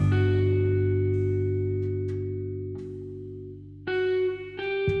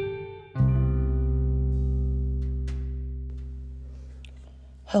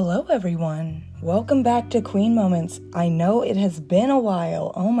Hello, everyone. Welcome back to Queen Moments. I know it has been a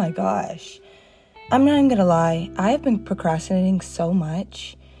while. Oh my gosh. I'm not even gonna lie. I have been procrastinating so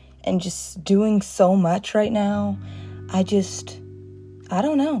much and just doing so much right now. I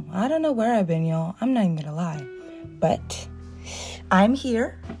don't know. I don't know where I've been, y'all. I'm not even gonna lie. But I'm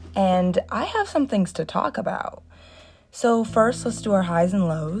here and I have some things to talk about. So first, let's do our highs and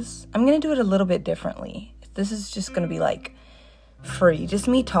lows. I'm gonna do it a little bit differently. This is just gonna be like free, just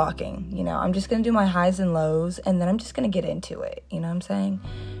me talking, I'm just gonna do my highs and lows, and then I'm just gonna get into it, you know what I'm saying?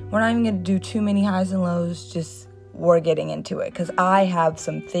 We're not even gonna do too many highs and lows, just we're getting into it, because I have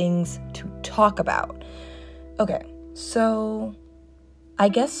some things to talk about. Okay, so I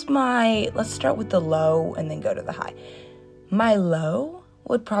guess let's start with the low and then go to the high. My low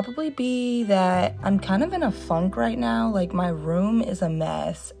would probably be that I'm kind of in a funk right now. Like, my room is a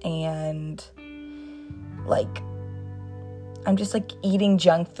mess, and I'm just eating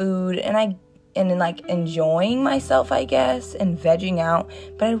junk food and enjoying myself, I guess, and vegging out.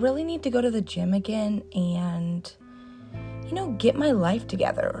 But I really need to go to the gym again and, get my life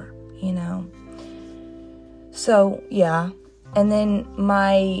together, So, yeah. And then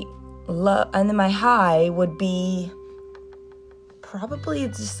my high would be probably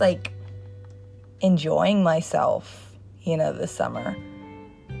just enjoying myself, this summer.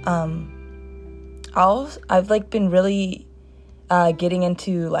 I've been really getting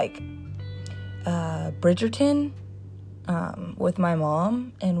into Bridgerton with my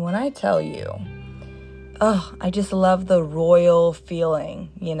mom, and when I tell you, I just love the royal feeling,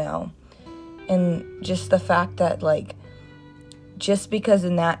 and just the fact that just because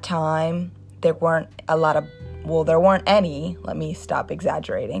in that time there weren't any, let me stop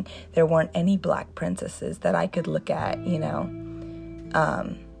exaggerating, there weren't any black princesses that I could look at,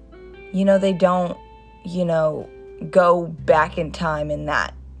 they don't, go back in time in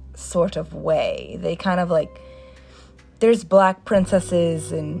that sort of way. They kind of there's black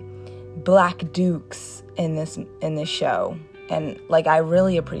princesses and black dukes in this show, and I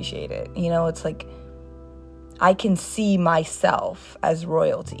really appreciate it. It's I can see myself as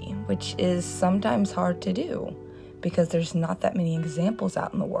royalty, which is sometimes hard to do because there's not that many examples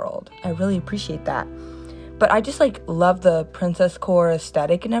out in the world. I really appreciate that. But I just love the princess core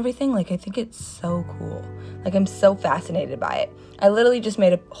aesthetic and everything. I think it's so cool. I'm so fascinated by it. I literally just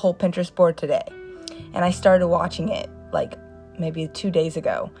made a whole Pinterest board today, and I started watching it maybe 2 days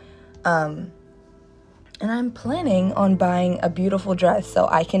ago. And I'm planning on buying a beautiful dress so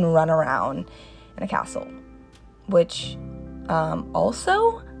I can run around in a castle. Which,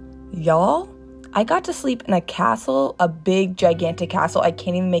 also, y'all, I got to sleep in a castle, a big, gigantic castle. I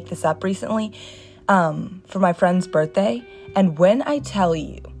can't even make this up recently. For my friend's birthday, and when I tell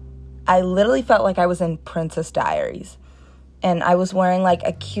you, I literally felt like I was in Princess Diaries, and I was wearing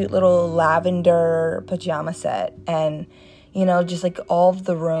a cute little lavender pajama set, and just all of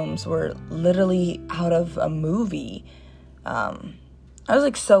the rooms were literally out of a movie. I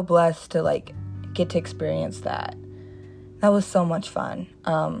was so blessed to get to experience that. That was so much fun.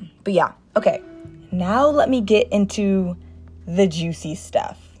 But yeah, okay, now let me get into the juicy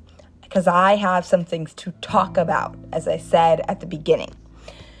stuff, because I have some things to talk about, as I said at the beginning.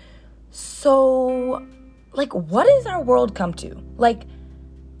 So, what does our world come to? Let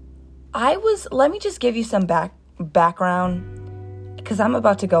me just give you some background, because I'm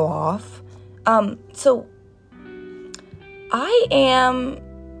about to go off. So,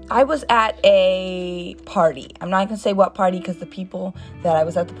 I was at a party. I'm not going to say what party, because the people that I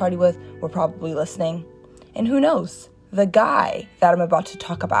was at the party with were probably listening. And who knows? The guy that I'm about to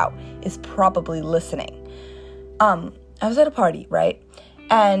talk about is probably listening. I was at a party, right?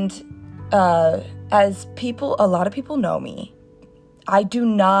 And a lot of people know me, I do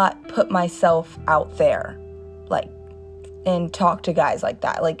not put myself out there, and talk to guys like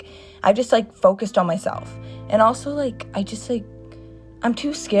that. I just, focused on myself. And also, I'm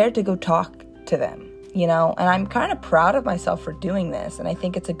too scared to go talk to them, and I'm kind of proud of myself for doing this, and I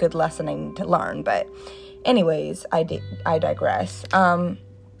think it's a good lesson I need to learn, but anyways, I digress. So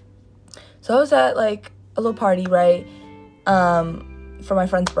I was at a little party, right? For my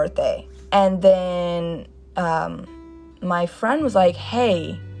friend's birthday. And then my friend was like,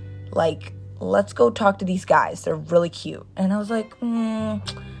 hey, let's go talk to these guys. They're really cute. And I was like, I'm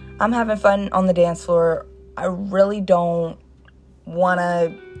having fun on the dance floor. I really don't want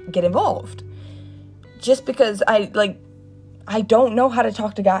to get involved. Just because I don't know how to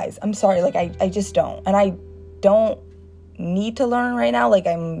talk to guys. I'm sorry, I just don't. And I don't need to learn right now.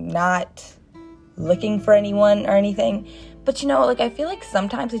 I'm not looking for anyone or anything. But, I feel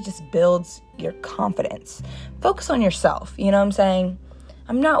sometimes it just builds your confidence. Focus on yourself, you know what I'm saying?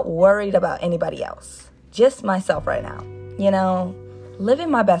 I'm not worried about anybody else. Just myself right now. Living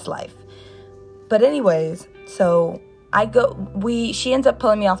my best life. But anyways, so she ends up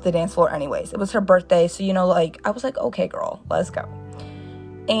pulling me off the dance floor anyways. It was her birthday, so I was like, okay, girl, let's go.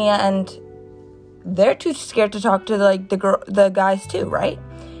 And they're too scared to talk to the guys too, right?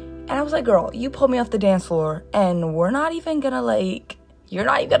 And I was like, girl, you pulled me off the dance floor, and we're not even gonna you're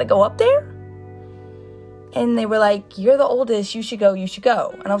not even gonna go up there? And they were like, you're the oldest, you should go.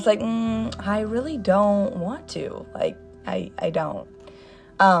 And I was like, I really don't want to. I don't.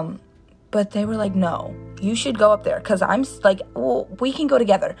 But they were like, no, you should go up there. Because I'm like, well, we can go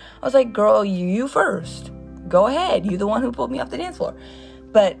together. I was like, girl, you first. Go ahead. You're the one who pulled me off the dance floor.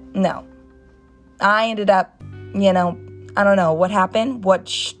 But no. I ended up, I don't know what happened. I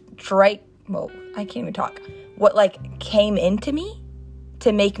can't even talk. What, came into me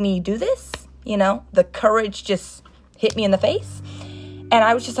to make me do this? The courage just hit me in the face. And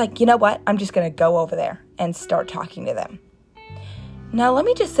I was just like, you know what? I'm just going to go over there and start talking to them. Now, let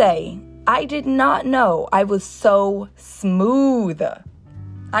me just say, I did not know I was so smooth.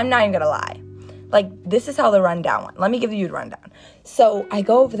 I'm not even going to lie. This is how the rundown went. Let me give you the rundown. So I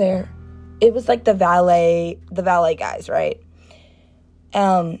go over there. It was the valet guys, right?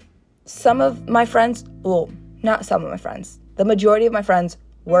 Some of my friends, well, not some of my friends, the majority of my friends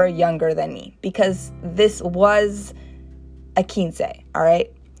were younger than me because this was a quince, all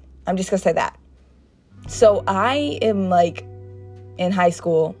right? I'm just going to say that. So I am in high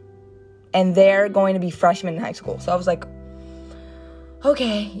school and they're going to be freshmen in high school. So I was like,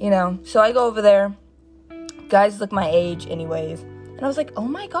 okay, So I go over there. Guys look my age anyways. And I was like, oh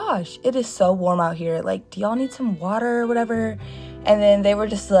my gosh, it is so warm out here. Do y'all need some water or whatever? And then they were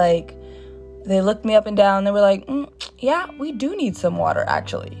just they looked me up and down. They were like, yeah, we do need some water,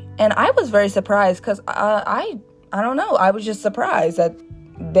 actually. And I was very surprised because I don't know. I was just surprised that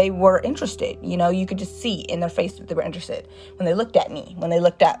they were interested. You could just see in their face that they were interested when they looked at me, when they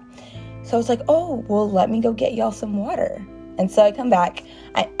looked up. So I was like, oh, well, let me go get y'all some water. And so I come back.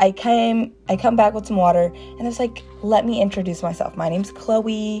 I come back with some water. And I was like, let me introduce myself. My name's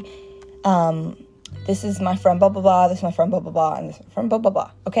Chloe. This is my friend, blah, blah, blah. This is my friend, blah, blah, blah. And this is my friend, blah, blah,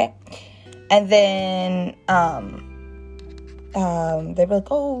 blah. Okay? And then they were like,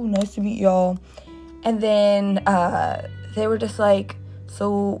 oh, nice to meet y'all. And then they were just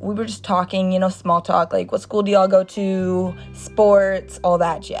so we were just talking, small talk, what school do y'all go to, sports, all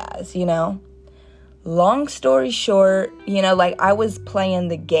that jazz, Long story short, I was playing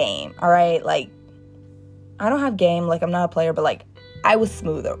the game, all right? I don't have game, I'm not a player, but, I was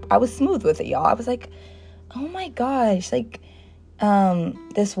smooth. I was smooth with it, y'all. I was like, oh my gosh,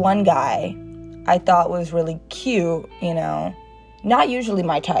 this one guy I thought was really cute, not usually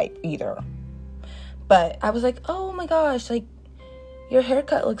my type either. But I was like, oh my gosh, your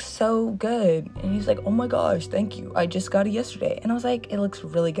haircut looks so good. And he's like, oh my gosh, thank you. I just got it yesterday. And I was like, it looks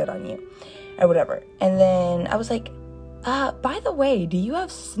really good on you. Or whatever. And then I was like, by the way, do you have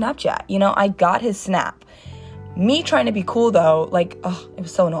Snapchat? I got his Snap. Me trying to be cool, though, it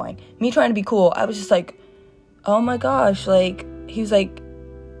was so annoying. Me trying to be cool, I was just like, oh my gosh, he was like,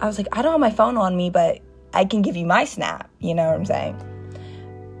 I was like, I don't have my phone on me, but I can give you my Snap. You know what I'm saying?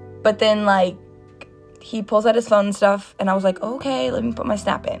 But then, he pulls out his phone and stuff, and I was like, okay, let me put my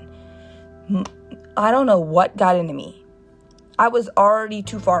Snap in. I don't know what got into me. I was already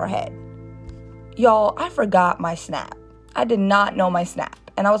too far ahead. Y'all, I forgot my Snap. I did not know my Snap.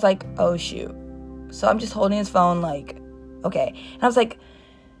 And I was like, oh, shoot. So I'm just holding his phone okay. And I was like,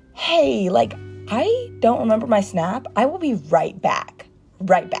 hey, I don't remember my Snap. I will be right back.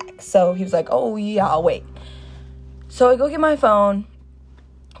 Right back. So he was like, oh, yeah, I'll wait. So I go get my phone,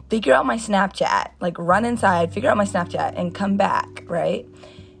 figure out my Snapchat, run inside, figure out my Snapchat, and come back, right?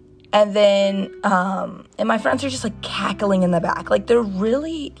 And then, and my friends are just, cackling in the back. They're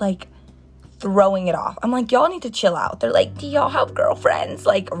really, throwing it off. I'm like, y'all need to chill out. They're like, do y'all have girlfriends?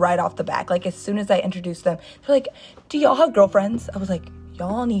 Right off the back. As soon as I introduced them, they're like, do y'all have girlfriends? I was like,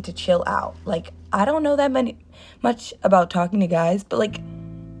 y'all need to chill out. I don't know that much about talking to guys, but,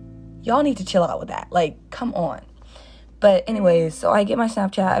 y'all need to chill out with that. Come on. But anyways, so I get my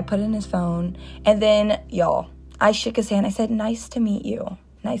Snapchat, I put it in his phone, and then, y'all, I shook his hand. I said, nice to meet you.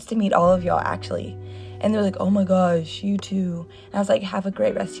 Nice to meet all of y'all, actually. And they're like, oh my gosh, you too. And I was like, have a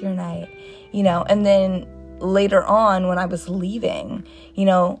great rest of your night. And then later on when I was leaving,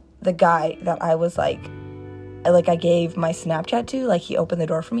 the guy that I was I gave my Snapchat to, he opened the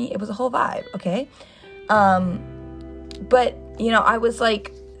door for me. It was a whole vibe, okay? But, I was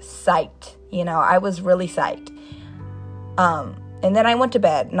psyched, I was really psyched. And then I went to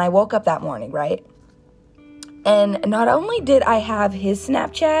bed and I woke up that morning, right? And not only did I have his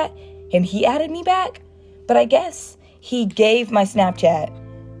Snapchat and he added me back, but I guess he gave my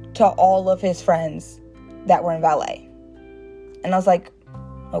Snapchat to all of his friends that were in valet. And I was like,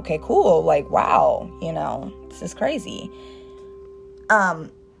 okay, cool. Like, wow, this is crazy.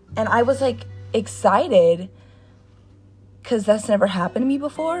 And I was like excited because that's never happened to me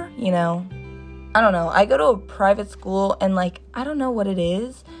before, I don't know. I go to a private school and like, I don't know what it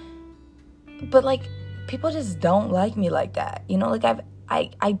is, but like people just don't like me like that. Like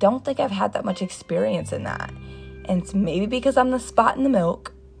I don't think I've had that much experience in that. And it's maybe because I'm the spot in the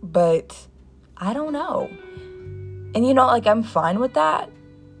milk, but I don't know. And like I'm fine with that.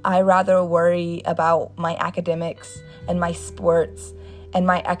 I rather worry about my academics and my sports and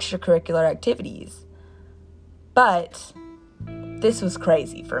my extracurricular activities. But this was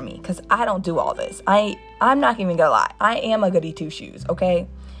crazy for me because I don't do all this. I'm not even gonna lie. I am a goody two shoes, okay?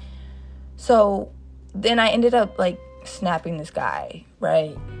 So then I ended up like snapping this guy,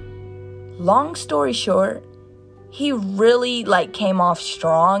 right? Long story short, he really like came off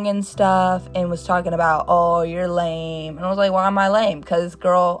strong and stuff and was talking about, oh, you're lame. And I was like, why am I lame? Because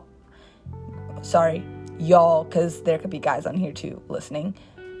y'all, because there could be guys on here too listening.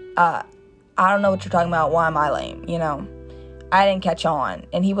 I don't know what you're talking about. Why am I lame? I didn't catch on.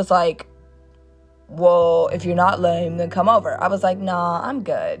 And he was like, well, if you're not lame, then come over. I was like, nah, I'm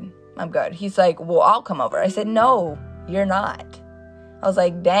good. He's like, well, I'll come over. I said, no, you're not. I was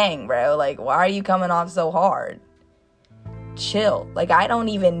like, dang, bro. Like, why are you coming off so hard? Chill. Like, I don't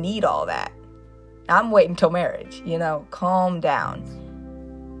even need all that. I'm waiting till marriage, calm down.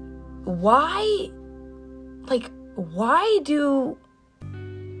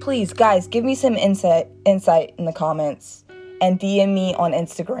 Please, guys, give me some insight in the comments and DM me on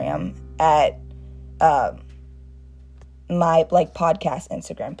Instagram at my podcast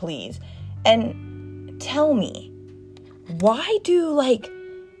Instagram, please. And tell me, why do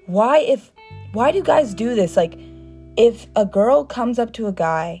guys do this? Like, if a girl comes up to a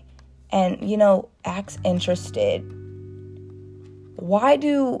guy and, acts interested, why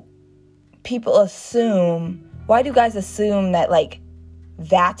do guys assume that, like,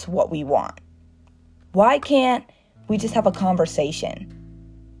 that's what we want? Why can't we just have a conversation?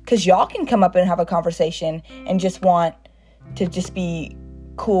 Because y'all can come up and have a conversation and just want to just be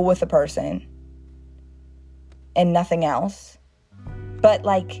cool with a person and nothing else. But,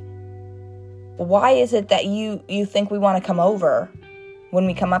 like, why is it that you think we want to come over when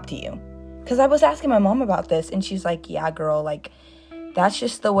we come up to you? Because I was asking my mom about this, and she's like, yeah, girl, like, that's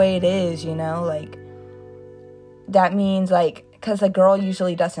just the way it is, like, that means, like, because a girl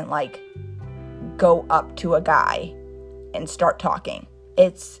usually doesn't, like, go up to a guy and start talking.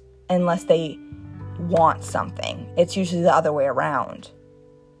 It's unless they want something. It's usually the other way around.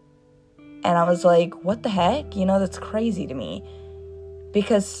 And I was like, what the heck? That's crazy to me.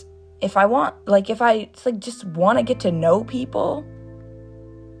 Because if I just want to get to know people,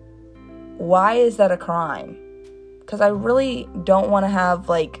 why is that a crime? Because I really don't want to have,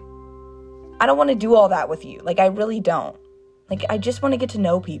 like, I don't want to do all that with you. Like, I really don't. Like, I just want to get to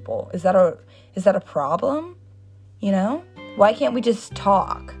know people. Is that a problem? Why can't we just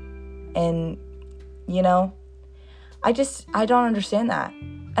talk? And, I don't understand that.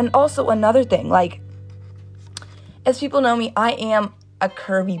 And also another thing, like, as people know me, I am a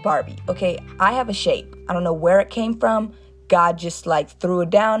curvy Barbie, okay? I have a shape. I don't know where it came from. God just, like, threw it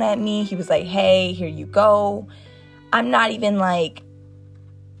down at me. He was like, hey, here you go. I'm not even, like,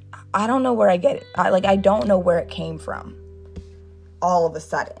 I don't know where I get it. I don't know where it came from all of a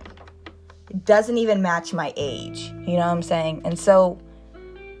sudden. It doesn't even match my age. You know what I'm saying? And so,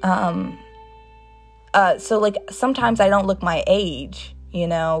 like, sometimes I don't look my age,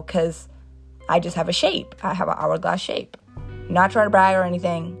 because I just have a shape. I have an hourglass shape. I'm not trying to brag or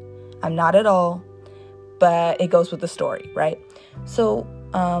anything. I'm not at all. But it goes with the story, right? So,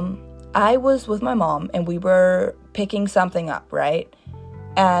 I was with my mom, and we were picking something up, right?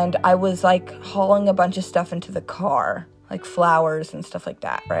 And I was, like, hauling a bunch of stuff into the car, like flowers and stuff like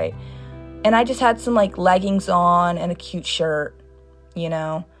that, right? And I just had some, like, leggings on and a cute shirt,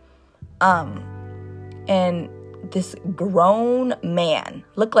 and this grown man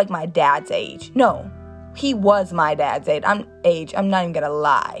looked like my dad's age. No, he was my dad's age. I'm not even gonna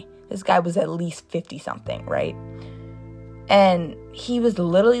lie. This guy was at least 50 something, right? And he was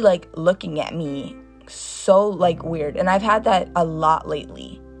literally, like, looking at me so, like, weird. And I've had that a lot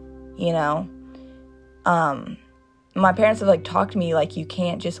lately, my parents have, like, talked to me, like, you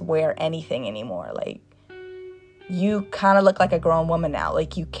can't just wear anything anymore. Like, you kind of look like a grown woman now.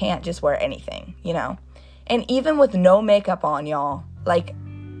 Like, you can't just wear anything, And even with no makeup on, y'all, like,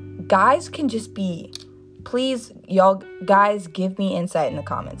 guys can just be please, y'all guys, give me insight in the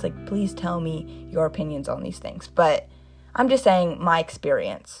comments. Like, please tell me your opinions on these things. But I'm just saying my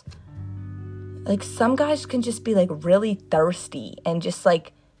experience. Like, some guys can just be, like, really thirsty and just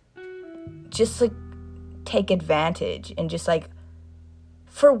take advantage and just, like,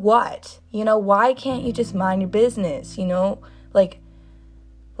 for what? You know, why can't you just mind your business, you know? Like,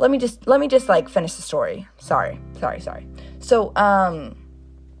 let me just, like, finish the story. Sorry. So, I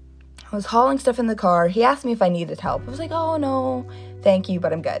was hauling stuff in the car. He asked me if I needed help. I was like, oh, no, thank you,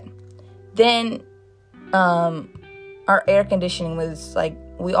 but I'm good. Then, our air conditioning was, like,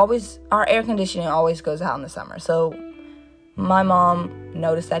 our air conditioning always goes out in the summer. So, my mom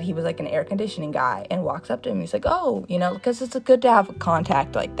noticed that he was, like, an air conditioning guy and walks up to him. He's like, oh, you know, because it's good to have a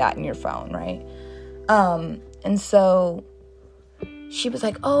contact like that in your phone, right? And so she was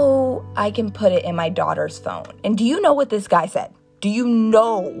like, oh, I can put it in my daughter's phone. And do you know what this guy said? Do you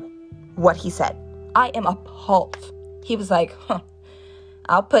know what he said? I am appalled. He was like,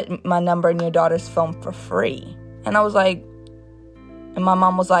 I'll put my number in your daughter's phone for free. And I was like, and my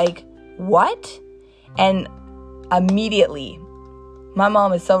mom was like, what? And immediately, my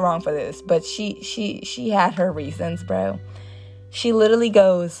mom is so wrong for this, but she had her reasons, bro. She literally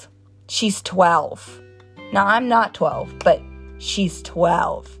goes, she's 12. Now, I'm not 12, but she's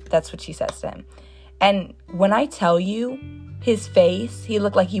 12. That's what she says to him. And when I tell you, his face, he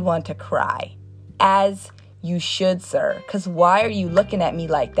looked like he wanted to cry. As you should, sir. Because why are you looking at me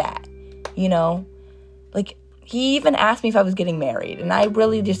like that? You know? Like, he even asked me if I was getting married. And I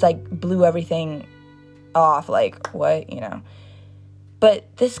really just, like, blew everything off. Like, what? You know?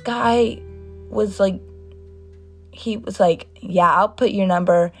 But this guy was like, he was like, yeah, I'll put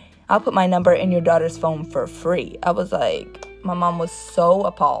my number in your daughter's phone for free. I was like, my mom was so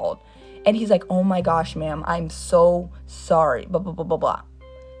appalled. And he's like, oh my gosh, ma'am, I'm so sorry, blah, blah, blah, blah, blah.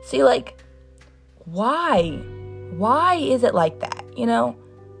 See, like, why? Why is it like that, you know?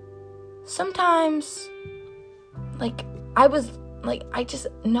 Sometimes, like, I just,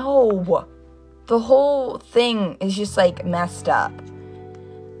 no. The whole thing is just, like, messed up.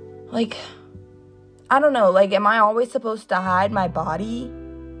 Like, I don't know, like, am I always supposed to hide my body?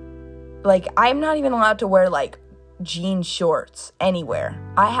 Like, I'm not even allowed to wear, like, jean shorts anywhere.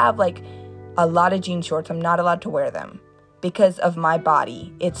 I have, like, a lot of jean shorts. I'm not allowed to wear them because of my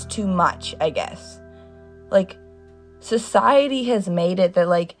body. It's too much, I guess. Like, society has made it that,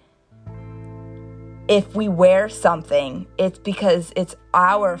 like, if we wear something, it's because it's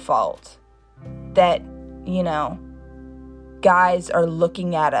our fault that, you know, guys are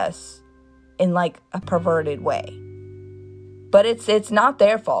looking at us in, like, a perverted way. But it's not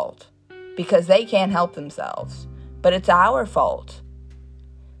their fault because they can't help themselves. But it's our fault.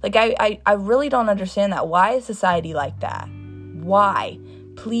 Like, I really don't understand that. Why is society like that? Why?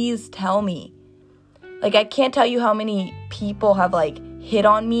 Please tell me. Like, I can't tell you how many people have, like, hit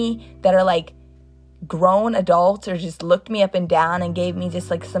on me that are, like, grown adults or just looked me up and down and gave me just,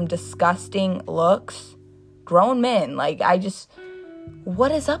 like, some disgusting looks. Grown men. Like,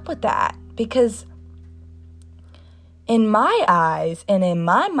 what is up with that? Because in my eyes and in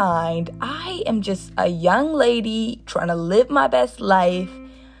my mind, I am just a young lady trying to live my best life.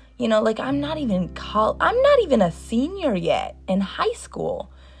 You know, like, I'm not even a senior yet in high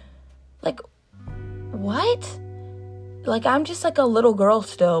school. Like, what? Like, I'm just like a little girl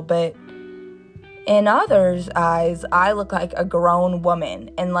still, but in others' eyes, I look like a grown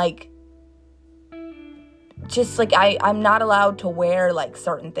woman. And, like, just, like, I'm not allowed to wear, like,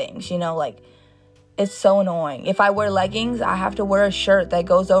 certain things, you know, like, it's so annoying. If I wear leggings, I have to wear a shirt that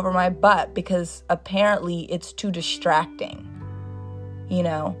goes over my butt because apparently it's too distracting. You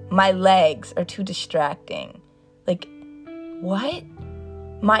know, my legs are too distracting. Like, what?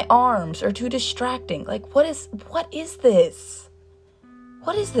 My arms are too distracting. Like, what is this?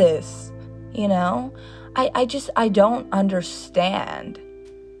 What is this? You know, I don't understand.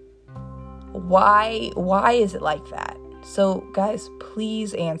 Why is it like that? So, guys,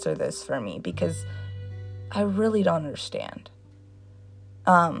 please answer this for me because I really don't understand.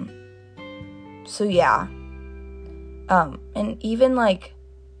 So yeah. And even like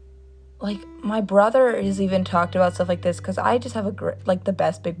my brother has even talked about stuff like this because I just have the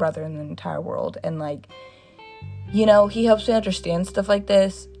best big brother in the entire world. And, like, you know, he helps me understand stuff like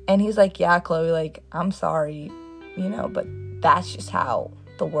this. And he's like, yeah, Chloe, like, I'm sorry, you know, but that's just how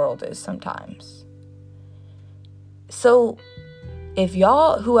the world is sometimes. So if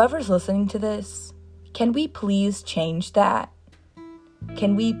whoever's listening to this, can we please change that?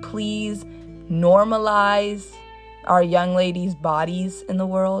 Can we please normalize our young ladies' bodies in the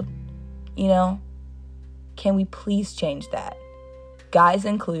world? You know, can we please change that? Guys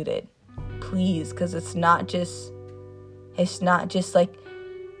included. please, because it's not just like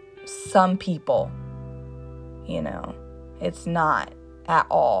some people, you know. It's not at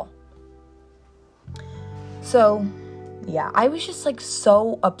all. So, yeah, I was just like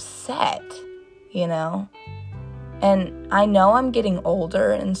so upset, you know. And I know I'm getting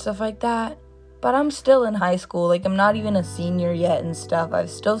older and stuff like that, but I'm still in high school. Like, I'm not even a senior yet and stuff. I've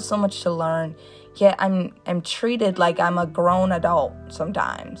still so much to learn. Yet I'm treated like I'm a grown adult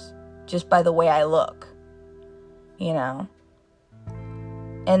sometimes, just by the way I look, you know.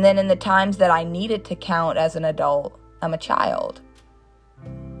 And then in the times that I need it to count as an adult, I'm a child.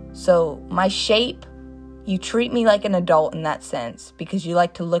 So my shape, you treat me like an adult in that sense, because you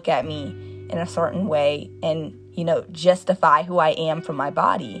like to look at me in a certain way and, you know, justify who I am from my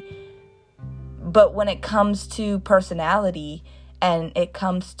body. But when it comes to personality and it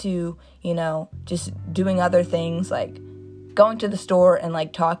comes to, you know, just doing other things like going to the store and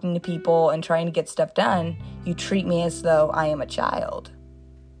like talking to people and trying to get stuff done, you treat me as though I am a child.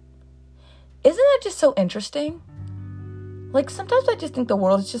 Isn't that just so interesting? Like, sometimes I just think the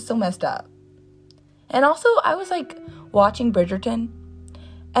world is just so messed up. And also, I was like watching Bridgerton,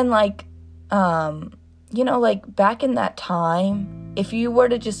 and like, you know, like back in that time, if you were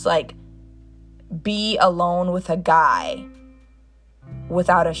to just like be alone with a guy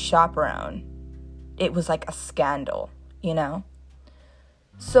without a chaperone, it was like a scandal, you know?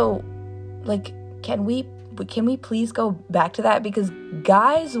 So, like, can we please go back to that? Because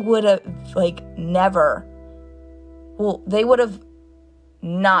guys would have, like, never, well, they would have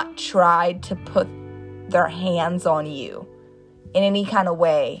not tried to put their hands on you in any kind of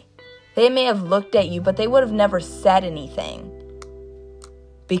way. They may have looked at you, but they would have never said anything,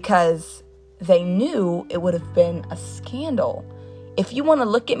 because they knew it would have been a scandal. If you want to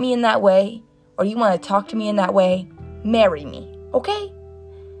look at me in that way, or you want to talk to me in that way, marry me, okay?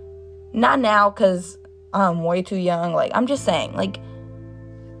 Not now, because I'm way too young. Like, I'm just saying, like,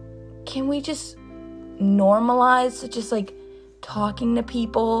 can we just normalize just, like, talking to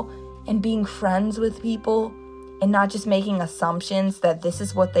people and being friends with people and not just making assumptions that this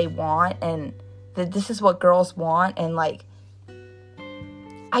is what they want and that this is what girls want? And, like,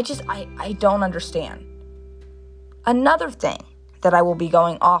 I don't understand. Another thing that I will be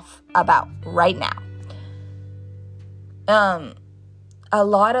going off about right now. A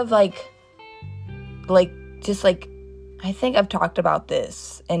lot of, just, like, I think I've talked about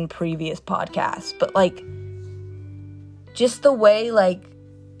this in previous podcasts, but, like, just the way, like,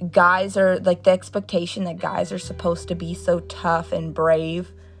 guys are, like, the expectation that guys are supposed to be so tough and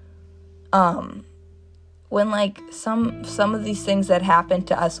brave, when, like, some of these things that happen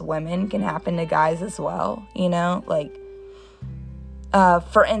to us women can happen to guys as well, you know? Like,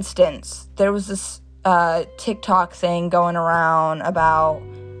 for instance, there was this TikTok thing going around about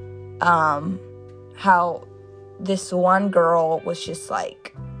how this one girl was just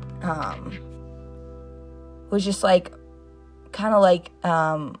like kind of like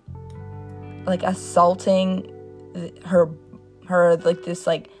assaulting her like this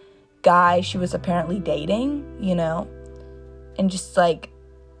like guy she was apparently dating, you know, and just like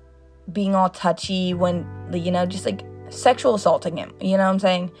being all touchy when, you know, just like sexual assaulting him, you know what I'm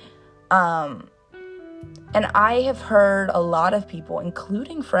saying? And I have heard a lot of people,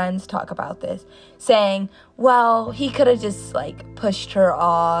 including friends, talk about this, saying, well, he could have just, like, pushed her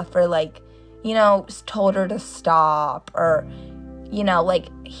off or, like, you know, told her to stop or, you know, like,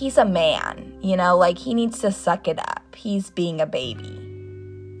 he's a man, you know, like, he needs to suck it up. He's being a baby.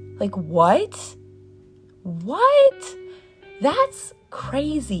 Like, what? What? That's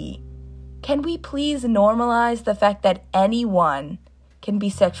crazy. Can we please normalize the fact that anyone can be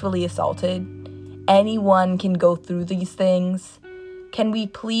sexually assaulted? Anyone can go through these things? Can we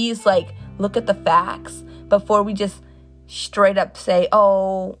please, like, look at the facts before we just straight up say,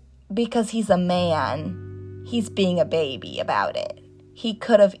 oh, because he's a man, he's being a baby about it. He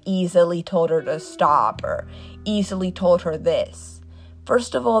could have easily told her to stop or easily told her this.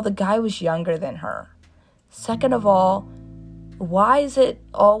 First of all, the guy was younger than her. Second of all, why is it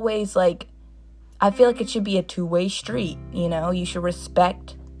always, like, I feel like it should be a two-way street, you know? You should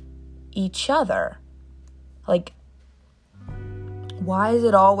respect each other. Like, why is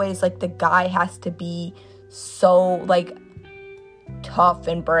it always like the guy has to be so like tough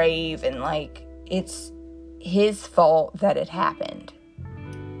and brave and like it's his fault that it happened?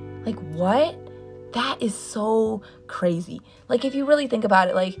 Like, what? That is so crazy. Like, if you really think about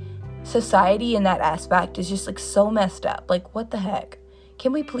it, like, society in that aspect is just like so messed up. Like, what the heck?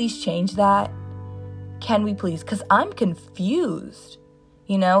 Can we please change that? Can we please? Because I'm confused,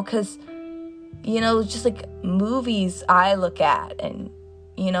 you know, because, you know, just like movies I look at and,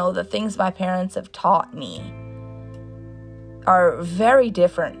 The things my parents have taught me are very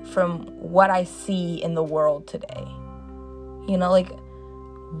different from what I see in the world today.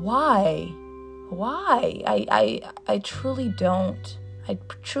 Why? I truly don't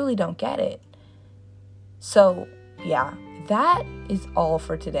get it. So, yeah, that is all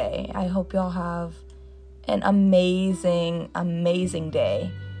for today. I hope y'all have an amazing, amazing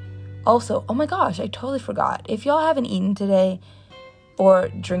day. Also, oh my gosh, I totally forgot. If y'all haven't eaten today or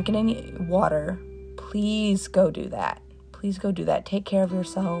drinking any water, please go do that. Please go do that. Take care of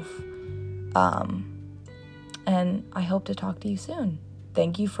yourself. And I hope to talk to you soon.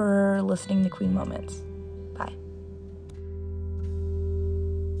 Thank you for listening to Queen Moments.